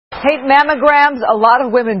Hate mammograms? A lot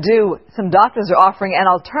of women do. Some doctors are offering an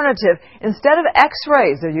alternative. Instead of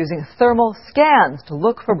x-rays, they're using thermal scans to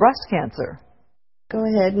look for breast cancer. Go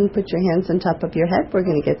ahead and put your hands on top of your head. We're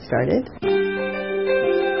going to get started.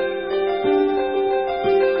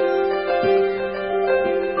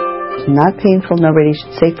 It's not painful, no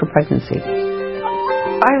radiation, safe for pregnancy.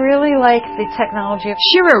 I really like the technology.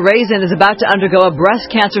 Shira Raisin is about to undergo a breast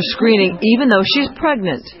cancer screening even though she's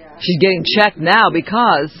pregnant. She's getting checked now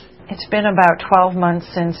because it's been about 12 months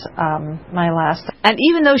since my last. And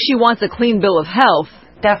even though she wants a clean bill of health,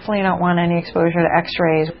 definitely don't want any exposure to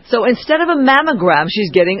x-rays. So instead of a mammogram,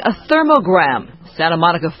 she's getting a thermogram. Santa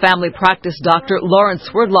Monica family practice doctor Lauren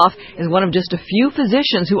Swerdloff is one of just a few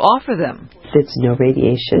physicians who offer them. It's no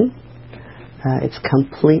radiation. It's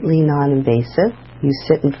completely non-invasive. You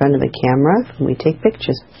sit in front of a camera and we take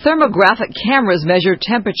pictures. Thermographic cameras measure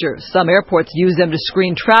temperature. Some airports use them to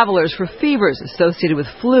screen travelers for fevers associated with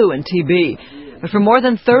flu and TB. But for more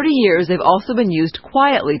than 30 years, they've also been used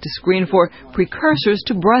quietly to screen for precursors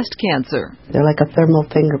to breast cancer. They're like a thermal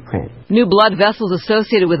fingerprint. New blood vessels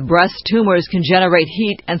associated with breast tumors can generate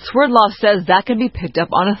heat, and Swerdloff says that can be picked up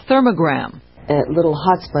on a thermogram. A little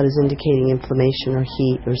hot spot is indicating inflammation or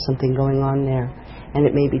heat or something going on there, and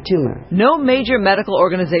it may be tumor. No major medical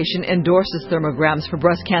organization endorses thermograms for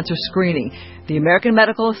breast cancer screening. The American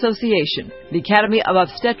Medical Association, the Academy of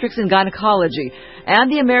Obstetrics and Gynecology, and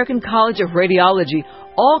the American College of Radiology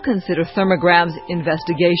all consider thermograms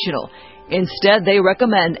investigational. Instead, they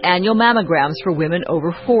recommend annual mammograms for women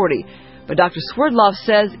over 40. But Dr. Swerdloff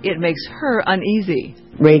says it makes her uneasy.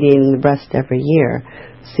 Radiating the breast every year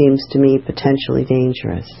seems to me potentially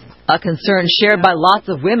dangerous. A concern shared by lots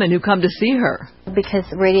of women who come to see her. Because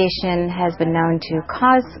radiation has been known to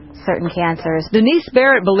cause certain cancers. Denise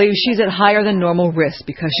Barrett believes she's at higher than normal risk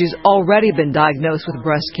because she's already been diagnosed with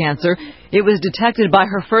breast cancer. It was detected by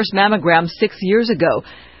her first mammogram 6 years ago.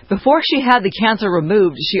 Before she had the cancer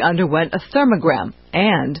removed, she underwent a thermogram.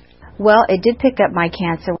 And well, it did pick up my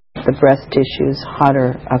cancer. The breast tissue is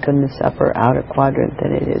hotter up in this upper outer quadrant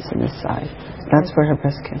than it is in this side. That's where her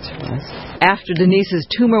breast cancer was. After Denise's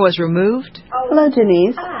tumor was removed. Hello,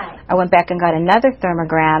 Denise. Hi. I went back and got another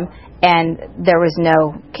thermogram, and there was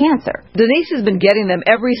no cancer. Denise has been getting them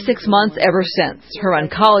every 6 months ever since. Her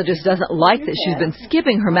oncologist doesn't like that she's been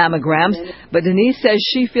skipping her mammograms, but Denise says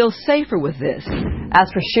she feels safer with this. As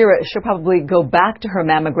for Shira, she'll probably go back to her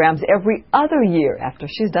mammograms every other year after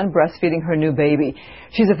she's done breastfeeding her new baby.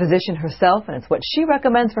 She's a physician herself, and it's what she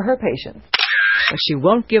recommends for her patients. But she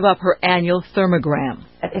won't give up her annual thermogram.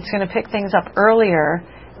 It's going to pick things up earlier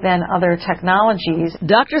than other technologies.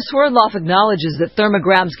 Dr. Swerdloff acknowledges that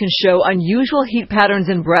thermograms can show unusual heat patterns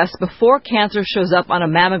in breasts before cancer shows up on a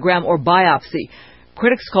mammogram or biopsy.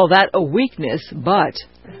 Critics call that a weakness, but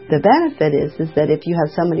the benefit is that if you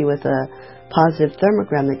have somebody with a positive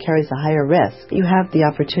thermogram that carries a higher risk, you have the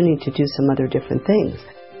opportunity to do some other different things.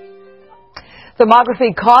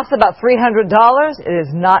 Thermography costs about $300. It is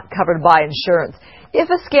not covered by insurance. If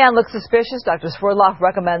a scan looks suspicious, Dr. Swerdloff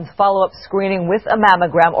recommends follow-up screening with a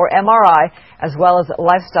mammogram or MRI, as well as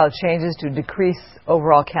lifestyle changes to decrease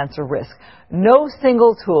overall cancer risk. No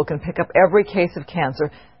single tool can pick up every case of cancer,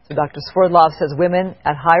 so Dr. Swerdloff says women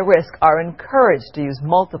at high risk are encouraged to use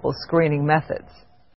multiple screening methods.